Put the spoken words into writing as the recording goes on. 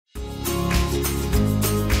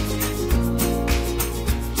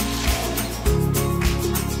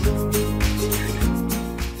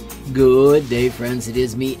Good day, friends. It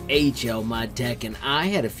is me, HLModTech, and I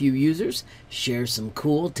had a few users share some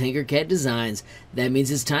cool Tinkercad designs. That means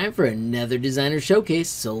it's time for another designer showcase,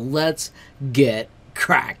 so let's get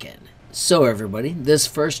cracking. So everybody, this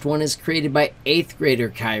first one is created by 8th grader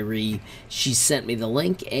Kyrie. She sent me the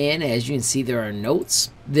link, and as you can see, there are notes.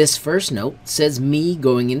 This first note says me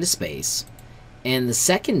going into space, and the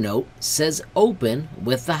second note says open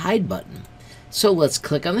with the hide button. So let's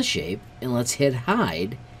click on the shape and let's hit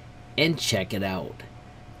hide and check it out.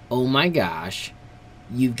 Oh my gosh,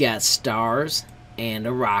 you've got stars and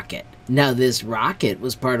a rocket. Now this rocket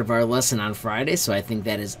was part of our lesson on Friday, so I think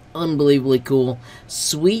that is unbelievably cool.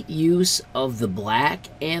 Sweet use of the black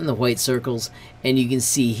and the white circles, and you can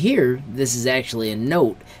see here this is actually a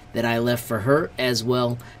note that I left for her as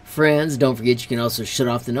well. Friends, don't forget you can also shut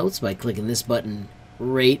off the notes by clicking this button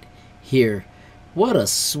right here. What a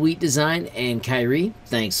sweet design, and Kyrie,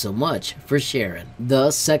 thanks so much for sharing.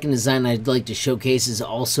 The second design I'd like to showcase is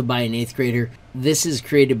also by an 8th grader. This is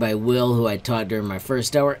created by Will, who I taught during my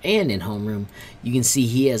first hour and in homeroom. You can see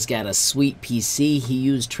he has got a sweet PC. He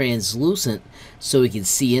used translucent so he can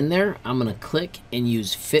see in there. I'm going to click and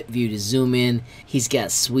use Fit View to zoom in. He's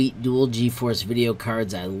got sweet dual GeForce video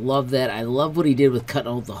cards. I love that. I love what he did with cutting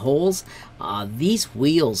out the holes. These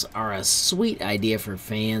wheels are a sweet idea for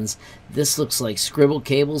fans. This looks like scribble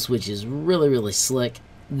cables, which is really slick.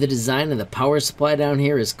 The design of the power supply down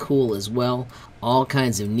here is cool as well. All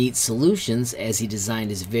kinds of neat solutions as he designed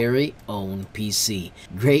his very own PC.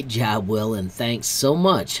 Great job, Will, and thanks so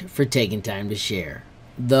much for taking time to share.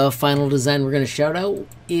 The final design we're going to shout out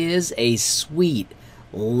is a sweet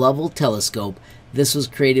Lovell Telescope. This was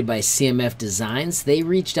created by CMF Designs. They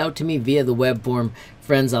reached out to me via the web form.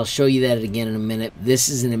 Friends, I'll show you that again in a minute. This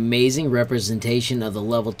is an amazing representation of the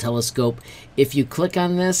Lovell Telescope. If you click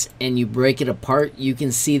on this and you break it apart, you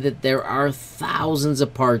can see that there are thousands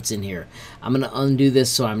of parts in here. I'm going to undo this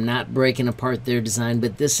so I'm not breaking apart their design,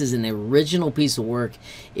 but this is an original piece of work.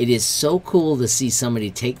 It is so cool to see somebody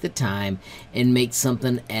take the time and make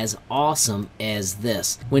something as awesome as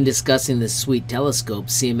this. When discussing this sweet telescope,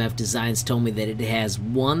 CMF Designs told me that it has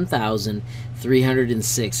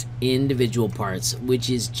 1,306 individual parts, which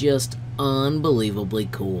is just unbelievably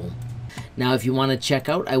cool. Now, if you want to check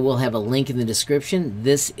out, I will have a link in the description.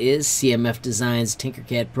 This is CMF Design's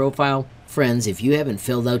Tinkercad profile. Friends, if you haven't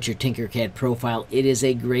filled out your Tinkercad profile, it is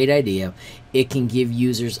a great idea. It can give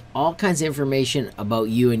users all kinds of information about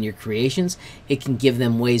you and your creations. It can give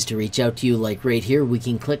them ways to reach out to you, like right here. We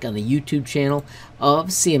can click on the YouTube channel of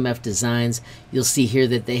CMF Designs. You'll see here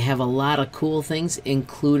that they have a lot of cool things,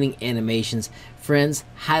 including animations. Friends,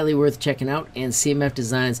 highly worth checking out. And CMF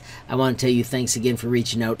Designs, I want to tell you thanks again for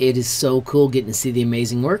reaching out. It is so cool getting to see the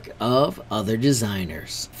amazing work of other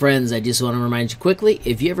designers. Friends, I just want to remind you quickly,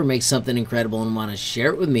 if you ever make something incredible and want to share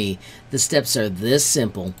it with me, the steps are this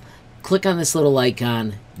simple. Click on this little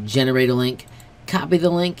icon, generate a link, copy the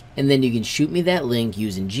link, and then you can shoot me that link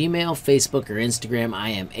using Gmail, Facebook, or Instagram. I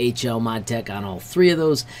am HLModTech on all three of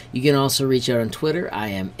those. You can also reach out on Twitter. I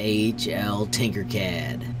am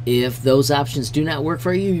HLTinkercad. If those options do not work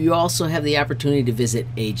for you, you also have the opportunity to visit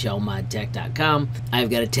HLModTech.com. I've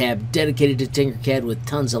got a tab dedicated to Tinkercad with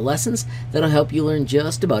tons of lessons that'll help you learn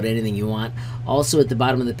just about anything you want. Also at the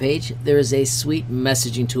bottom of the page, there is a sweet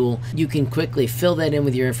messaging tool. You can quickly fill that in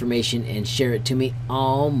with your information and share it to me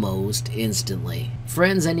almost instantly.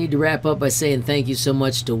 Friends, I need to wrap up by saying thank you so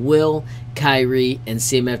much to Will, Kyrie, and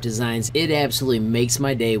CMF Designs. It absolutely makes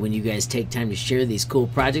my day when you guys take time to share these cool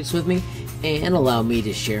projects with me and allow me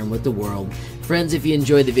to share them with the world. Friends, if you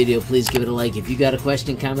enjoyed the video, please give it a like. If you got a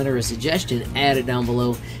question, comment, or a suggestion, add it down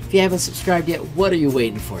below. If you haven't subscribed yet, what are you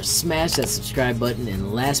waiting for? Smash that subscribe button,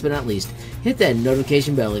 and last but not least, hit that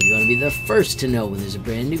notification bell if you want to be the first to know when there's a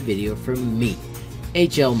brand new video from me,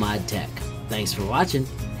 HLModTech. Thanks for watching.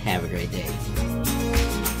 Have a great day.